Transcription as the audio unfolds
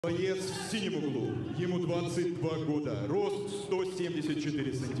Боец в синем углу, ему 22 года, рост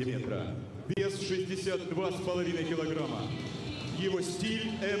 174 сантиметра, вес 62,5 килограмма. Его стиль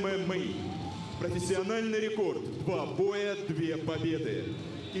ММА. Профессиональный рекорд 2 боя, 2 победы.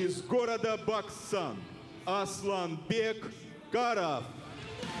 Из города Баксан, Асланбек, Каров.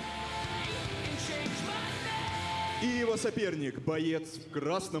 И его соперник, боец в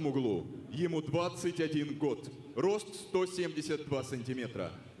красном углу, ему 21 год, рост 172 сантиметра.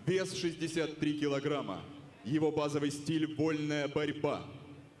 Вес 63 килограмма. Его базовый стиль – вольная борьба.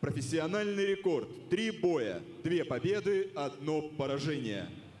 Профессиональный рекорд – 3 боя, 2 победы, 1 поражение.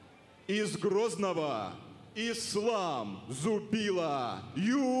 Из Грозного Ислам Зубила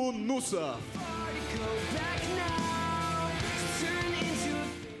Юнусов.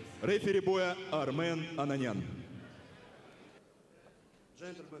 Рефери боя Армен Ананян.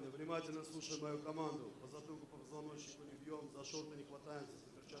 Джентльмены, внимательно слушаем мою команду. По затылку, по позвоночнику не бьем, за шорты не хватаемся,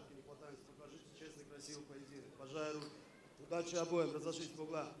 за перчатки не хватаемся. Покажите честный, красивый поединок. Пожаю руки. Удачи обоим, разошлись в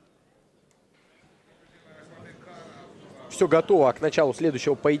угла. Все готово к началу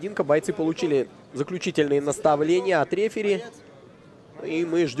следующего поединка. Бойцы получили заключительные наставления от рефери. И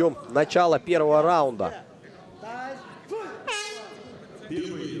мы ждем начала первого раунда.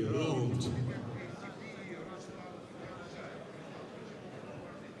 Первый раунд.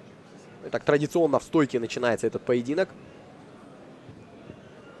 Итак, традиционно в стойке начинается этот поединок.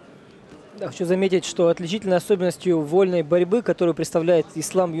 Да, хочу заметить, что отличительной особенностью вольной борьбы, которую представляет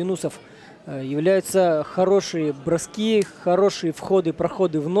Ислам Юнусов, являются хорошие броски, хорошие входы,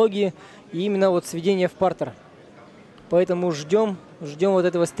 проходы в ноги и именно вот сведение в партер. Поэтому ждем вот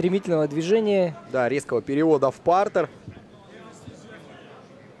этого стремительного движения. Да, резкого перевода в партер.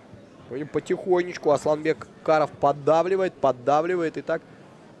 Потихонечку Асланбек Каров поддавливает и так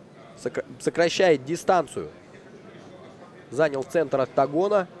сокращает дистанцию. Занял центр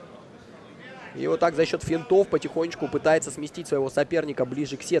октагона. И вот так за счет финтов потихонечку пытается сместить своего соперника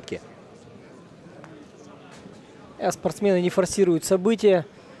ближе к сетке. Спортсмены не форсируют события.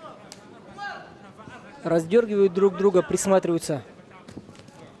 Раздергивают друг друга, присматриваются.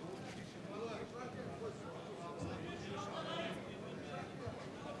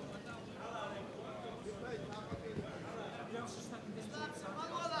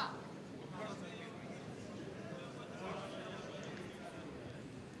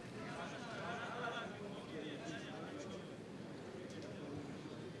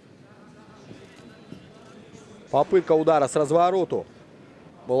 Попытка удара с развороту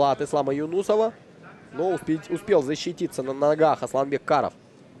была от Ислама Юнусова, но успел защититься на ногах Асланбек Каров.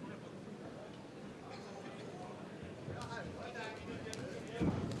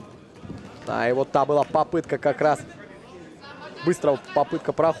 Да, и вот та была попытка как раз, быстрая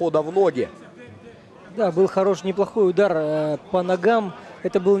попытка прохода в ноги. Да, был хороший, неплохой удар по ногам.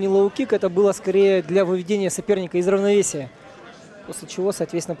 Это был не лоу-кик, это было скорее для выведения соперника из равновесия. После чего,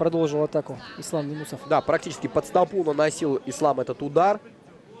 соответственно, продолжил атаку Ислам Юнусов. Да, практически под стопу наносил Ислам этот удар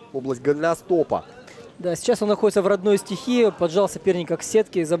в область голеностопа. Да, сейчас он находится в родной стихии, поджал соперника к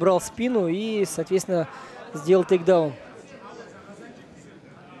сетке, забрал спину и, соответственно, сделал тейкдаун.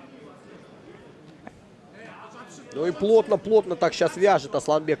 Ну и плотно так сейчас вяжет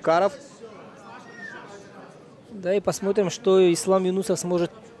Асланбек Каров. Да, и посмотрим, что Ислам Юнусов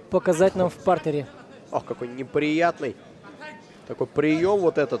сможет показать нам в партере. Ох, какой неприятный такой прием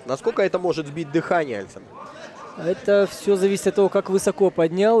вот этот. Насколько это может сбить дыхание, Александр? Это все зависит от того, как высоко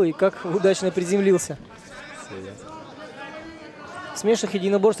поднял и как удачно приземлился. В смешанных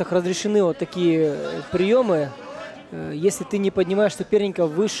единоборствах разрешены вот такие приемы, если ты не поднимаешь соперника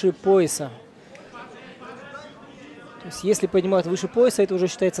выше пояса. То есть, если поднимают выше пояса, это уже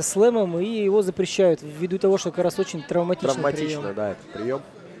считается слэмом, и его запрещают, ввиду того, что как раз очень травматичный прием. Да, этот прием.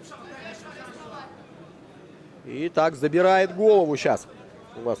 И так, забирает голову сейчас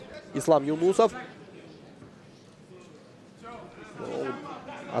у нас Ислам Юнусов.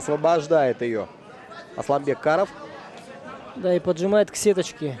 Освобождает ее Асланбек Каров. Да, и поджимает к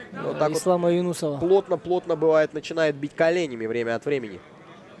сеточке Ислама вот Юнусова. Плотно бывает, начинает бить коленями время от времени.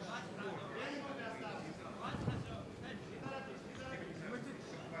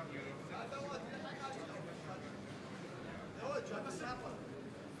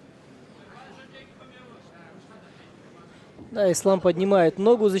 Да, Ислам поднимает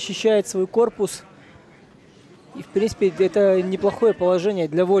ногу, защищает свой корпус. И, в принципе, это неплохое положение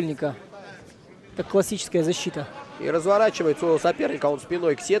для вольника. Это классическая защита. И разворачивает своего соперника, он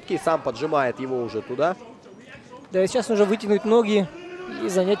спиной к сетке, сам поджимает его уже туда. Да, и сейчас нужно вытянуть ноги и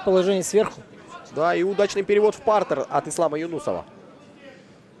занять положение сверху. Да, и удачный перевод в партер от Ислама Юнусова.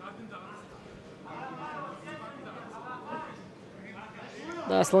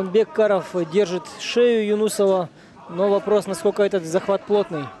 Да, Aslanbek Каров держит шею Юнусова, но вопрос, насколько этот захват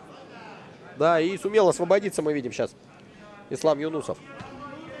плотный. Да, и сумел освободиться, мы видим сейчас, Ислам Юнусов.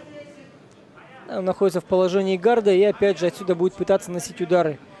 Он находится в положении гарда и опять же отсюда будет пытаться носить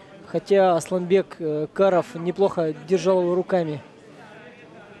удары. Хотя Aslanbek Каров неплохо держал его руками.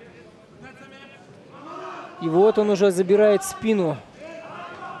 И вот он уже забирает спину.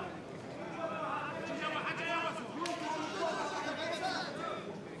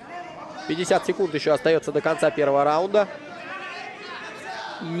 «50 секунд еще остается до конца первого раунда.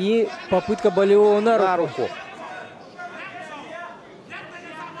 И попытка болевого на руку.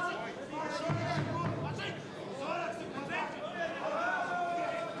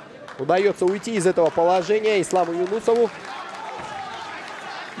 Удается уйти из этого положения Исламу Юнусову.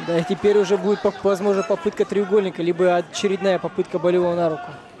 Да, и теперь уже будет, возможно, попытка треугольника, либо очередная попытка болевого на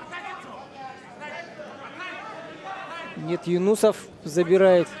руку. Нет, Юнусов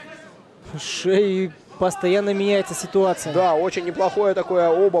забирает шею, и постоянно меняется ситуация. Да, очень неплохое такое.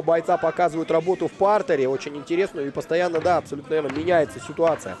 Оба бойца показывают работу в партере. Очень интересную и постоянно, да, абсолютно верно, меняется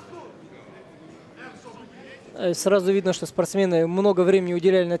ситуация. Сразу видно, что спортсмены много времени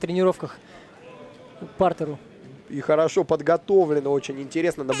уделяли на тренировках партеру. И хорошо подготовлено, очень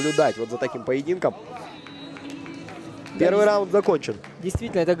интересно наблюдать вот за таким поединком. Первый раунд закончен.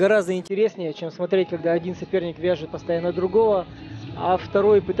 Действительно, это гораздо интереснее, чем смотреть, когда один соперник вяжет постоянно другого, а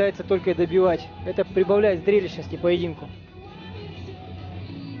второй пытается только добивать. Это прибавляет зрелищности поединку.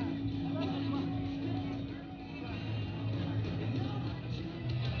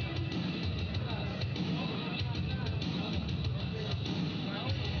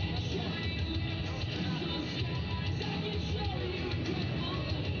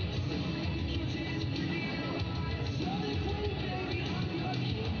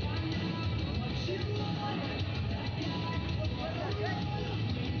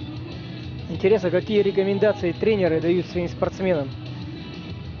 Интересно, какие рекомендации тренеры дают своим спортсменам?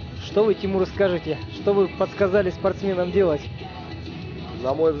 Что вы, Тимур, скажете? Что вы подсказали спортсменам делать?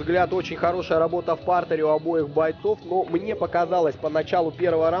 На мой взгляд, очень хорошая работа в партере у обоих бойцов, но мне показалось по началу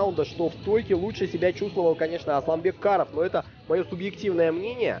первого раунда, что в стойке лучше себя чувствовал, конечно, Aslanbek Karov, но это мое субъективное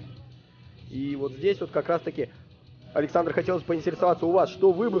мнение. И вот здесь вот как раз-таки, Александр, хотелось поинтересоваться у вас,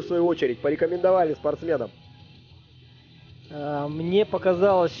 что вы бы в свою очередь порекомендовали спортсменам? Мне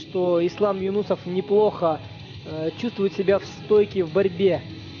показалось, что Ислам Юнусов неплохо чувствует себя в стойке в борьбе.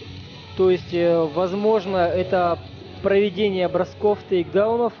 То есть, возможно, это проведение бросков,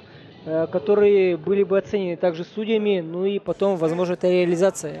 тейкдаунов, которые были бы оценены также судьями, ну и потом, возможно, это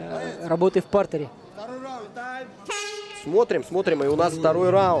реализация работы в партере. Смотрим, и у нас второй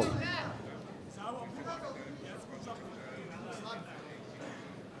раунд.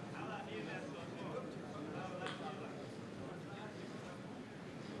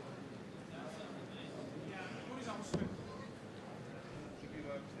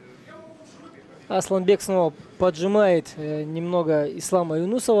 Aslanbek снова поджимает немного Ислама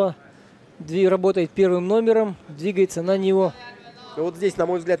Юнусова, работает первым номером, двигается на него. И вот здесь, на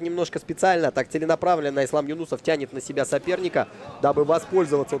мой взгляд, немножко специально, так целенаправленно Ислам Юнусов тянет на себя соперника, дабы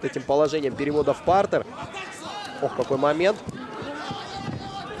воспользоваться вот этим положением перевода в партер. Ох, какой момент.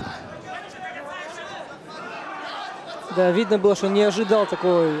 Да, видно было, что не ожидал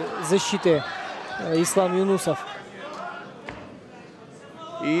такой защиты Ислам Юнусов.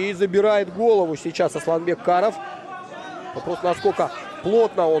 И забирает голову сейчас Aslanbek Karov. Вопрос, насколько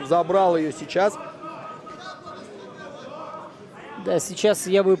плотно он забрал ее сейчас. Да, сейчас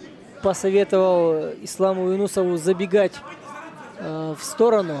я бы посоветовал Исламу Юнусову забегать в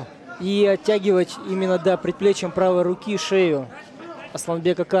сторону и оттягивать именно, да, предплечьем правой руки шею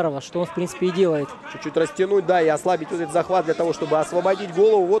Aslanbeka Karova, что он, в принципе, и делает. Чуть-чуть растянуть, да, и ослабить вот этот захват для того, чтобы освободить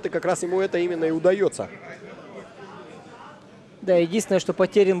голову. Вот и как раз ему это именно и удается. Да, единственное, что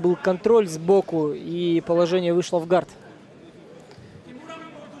потерян был контроль сбоку, и положение вышло в гард.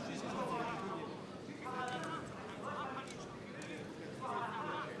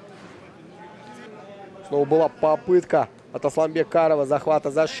 Снова была попытка от Aslanbek Karova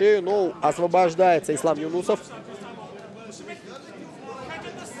захвата за шею, но освобождается Ислам Юнусов.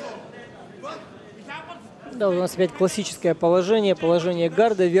 Да, у нас опять классическое положение, положение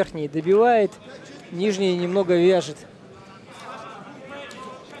гарда, верхний добивает, нижний немного вяжет.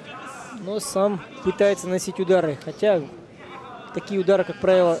 Но сам пытается носить удары, хотя такие удары, как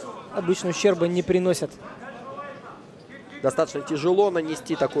правило, обычно ущерба не приносят. Достаточно тяжело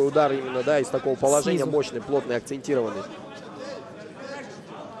нанести такой удар именно, да, из такого положения, снизу. мощный, плотный, акцентированный.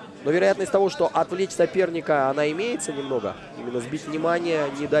 Но вероятность того, что отвлечь соперника, она имеется немного. Именно сбить внимание,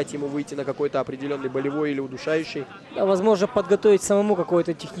 не дать ему выйти на какой-то определенный болевой или удушающий. Да, возможно, подготовить самому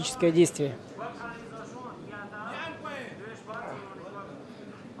какое-то техническое действие.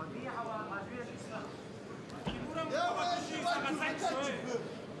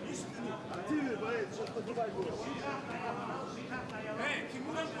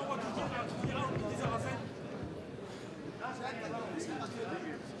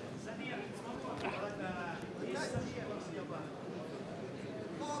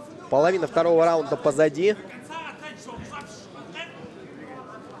 Половина второго раунда позади.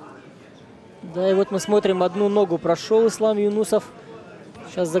 Да, и вот мы смотрим, одну ногу прошел Ислам Юнусов.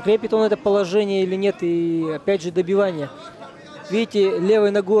 Сейчас закрепит он это положение или нет. И опять же добивание. Видите,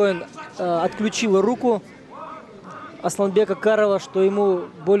 левой ногой он отключил руку Асланбека Карова, что ему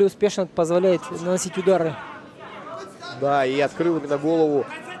более успешно позволяет наносить удары. Да, и открыл именно голову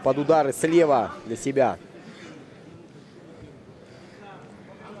под удары слева для себя.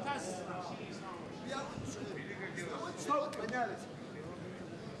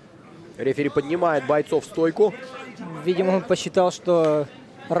 Рефери поднимает бойцов в стойку. Видимо, он посчитал, что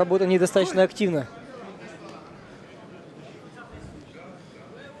работа недостаточно активна.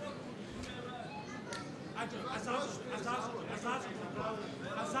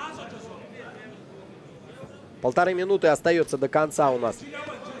 Полторы минуты остается до конца у нас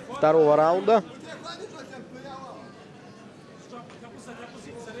второго раунда.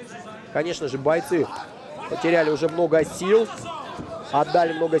 Конечно же, бойцы потеряли уже много сил.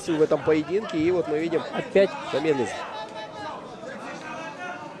 Отдали много сил в этом поединке. И вот мы видим Опять замедлились.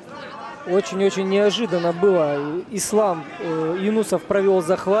 очень-очень неожиданно было. Ислам Юнусов провел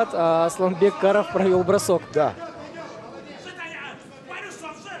захват, а Асланбек Каров провел бросок. Да.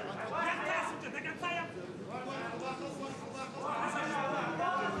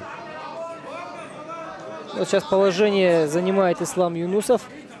 Вот сейчас положение занимает Ислам Юнусов.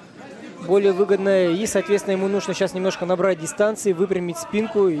 Более выгодное, и, соответственно, ему нужно сейчас немножко набрать дистанции, выпрямить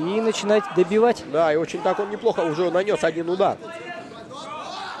спинку и начинать добивать. Да, и очень так он неплохо уже нанес один удар.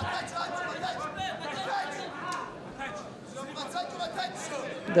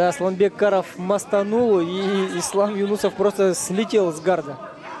 Да, Асланбек Каров мастанул, и Ислам Юнусов просто слетел с гарда.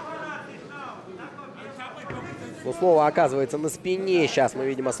 Но снова оказывается на спине. Сейчас мы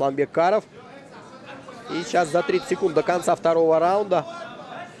видим Асланбек Каров. И сейчас за 30 секунд до конца второго раунда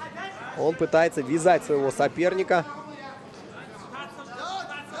он пытается вязать своего соперника.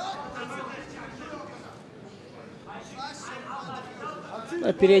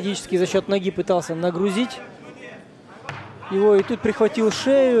 А периодически за счет ноги пытался нагрузить его, и тут прихватил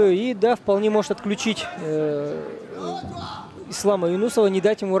шею, и да, вполне может отключить Ислама Юнусова, не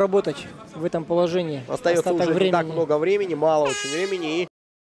дать ему работать в этом положении. Остается уже не так много времени, мало очень времени. И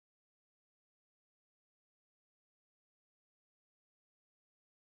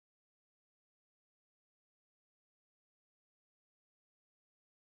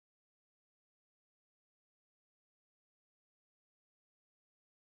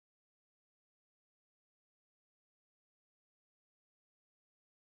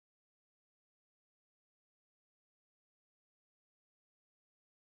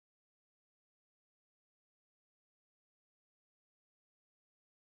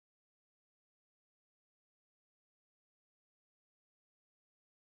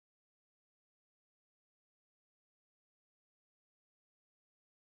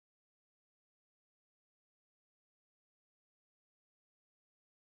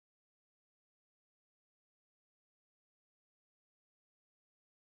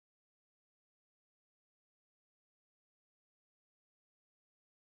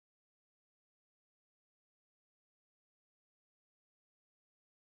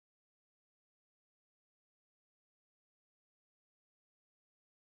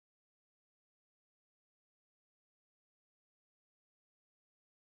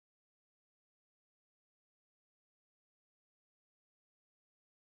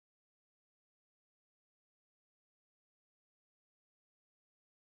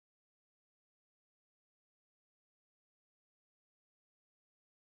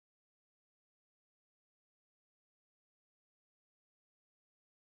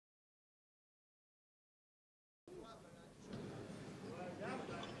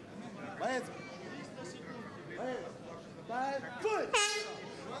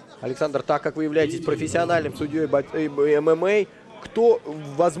Александр, так как вы являетесь профессиональным судьей ММА, кто,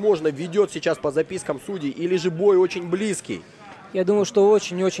 возможно, ведет сейчас по запискам судей, или же бой очень близкий? Я думаю, что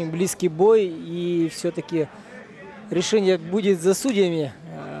очень-очень близкий бой, и все-таки решение будет за судьями.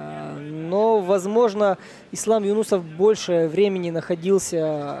 Но возможно, Ислам Юнусов больше времени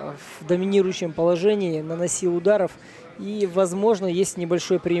находился в доминирующем положении, наносил ударов. И, возможно, есть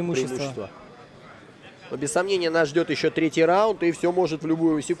небольшое преимущество. Но без сомнения нас ждет еще третий раунд, и все может в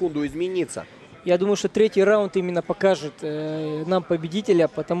любую секунду измениться. Я думаю, что третий раунд именно покажет нам победителя,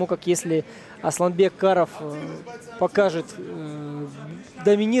 потому как если Асланбек Каров покажет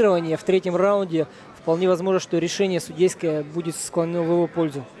доминирование в третьем раунде, вполне возможно, что решение судейское будет склонено в его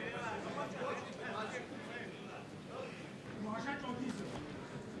пользу.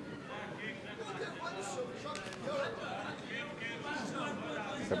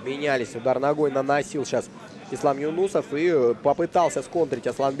 Обменялись, удар ногой наносил сейчас Ислам Юнусов и попытался сконтрить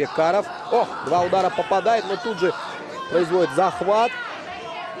Асланбек Каров. Ох, два удара попадает, но тут же производит захват.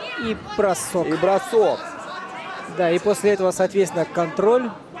 И бросок. И бросок. Да, и после этого, соответственно,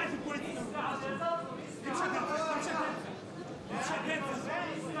 контроль.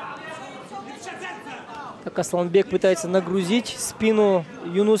 Так Асланбек пытается нагрузить спину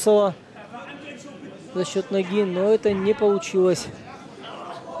Юнусова за счет ноги, но это не получилось.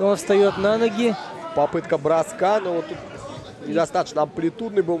 Он встает на ноги. Попытка броска, но вот тут недостаточно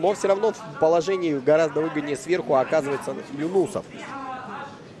амплитудный был, но все равно в положении гораздо выгоднее сверху оказывается Юнусов.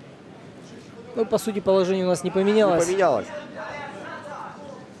 Ну, по сути, положение у нас не поменялось. Не поменялось.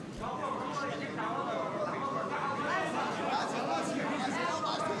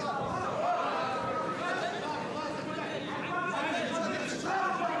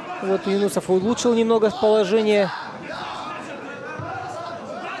 Вот Юнусов улучшил немного положение.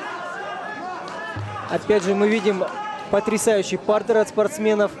 Опять же, мы видим потрясающий партер от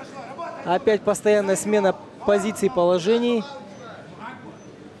спортсменов. Опять постоянная смена позиций и положений.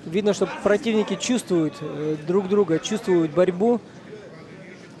 Видно, что противники чувствуют друг друга, чувствуют борьбу.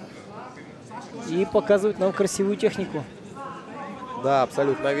 И показывают нам красивую технику. Да,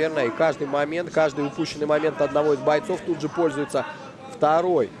 абсолютно верно. И каждый момент, каждый упущенный момент одного из бойцов тут же пользуется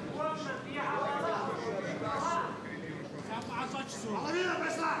второй.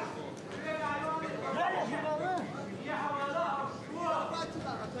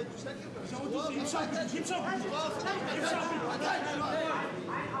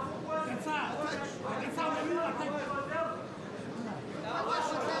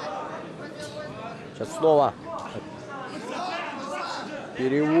 Сейчас снова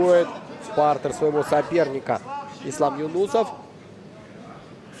переводит в партер своего соперника Ислам Юнусов.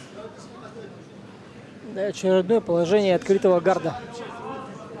 Да, очередное положение открытого гарда.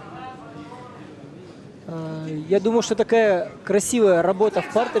 Я думаю, что такая красивая работа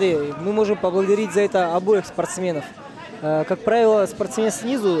в партере, мы можем поблагодарить за это обоих спортсменов. Как правило, спортсмен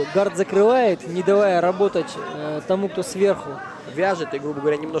снизу гард закрывает, не давая работать тому, кто сверху. Вяжет и, грубо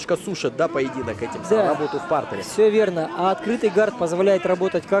говоря, немножко сушит, да, поединок этим, да, работу в партере. Все верно. А открытый гард позволяет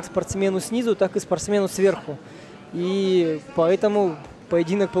работать как спортсмену снизу, так и спортсмену сверху. И поэтому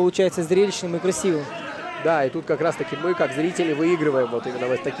поединок получается зрелищным и красивым. Да, и тут как раз-таки мы, как зрители, выигрываем вот именно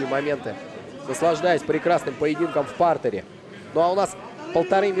в такие моменты, наслаждаясь прекрасным поединком в партере. Ну а у нас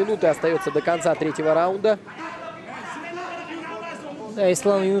 1,5 минуты остается до конца третьего раунда. Да,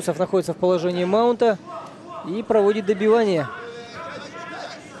 Ислам Юнусов находится в положении маунта и проводит добивание.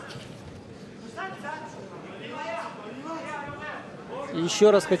 Еще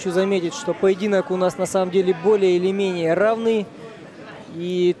раз хочу заметить, что поединок у нас на самом деле более или менее равный.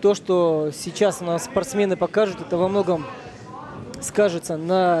 И то, что сейчас у нас спортсмены покажут, это во многом скажется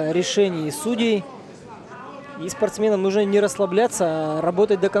на решении судей. И спортсменам нужно не расслабляться, а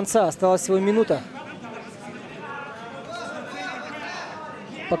работать до конца. Осталась всего минута.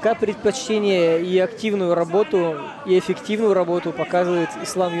 Пока предпочтение и активную работу, и эффективную работу показывает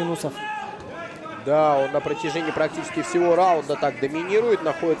Ислам Юнусов. Да, он на протяжении практически всего раунда так доминирует,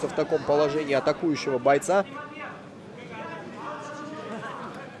 находится в таком положении атакующего бойца.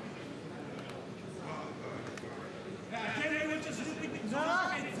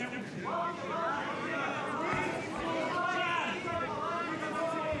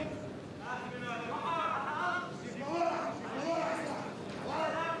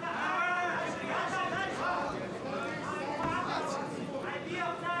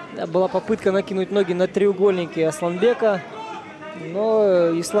 Была попытка накинуть ноги на треугольники Асланбека, но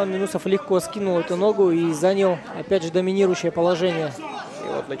Ислам Юнусов легко скинул эту ногу и занял, опять же, доминирующее положение. И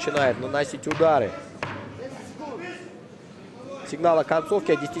вот начинает наносить удары. Сигнал о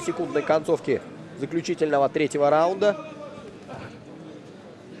концовке, о 10-секундной концовке заключительного третьего раунда.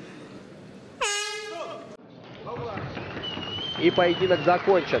 И поединок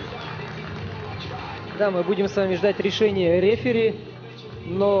закончен. Да, мы будем с вами ждать решения рефери.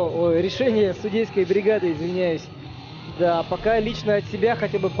 Но решение судейской бригады, извиняюсь. Да, пока лично от себя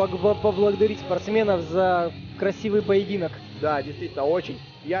хотел бы поблагодарить спортсменов за красивый поединок. Да, действительно, очень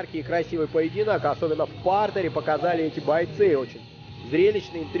яркий и красивый поединок, особенно в партере показали эти бойцы. Очень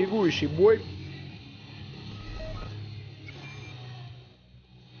зрелищный, интригующий бой.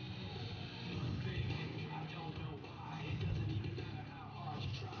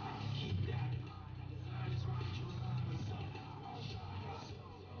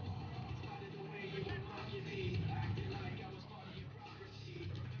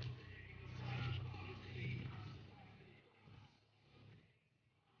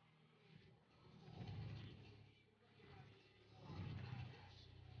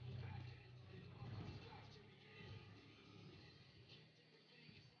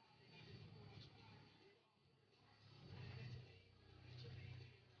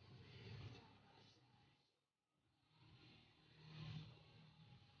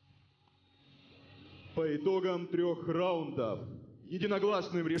 По итогам 3 раундов,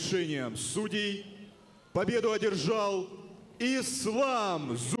 единогласным решением судей, победу одержал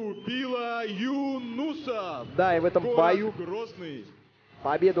Ислам Зубила Юнусов. Да, и в этом Город бою Грозный.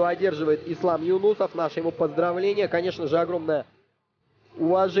 победу одерживает Ислам Юнусов. Наше ему поздравление. Конечно же, огромное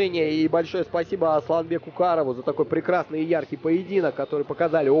уважение и большое спасибо Асланбеку Карову за такой прекрасный и яркий поединок, который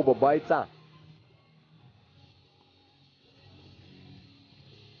показали оба бойца.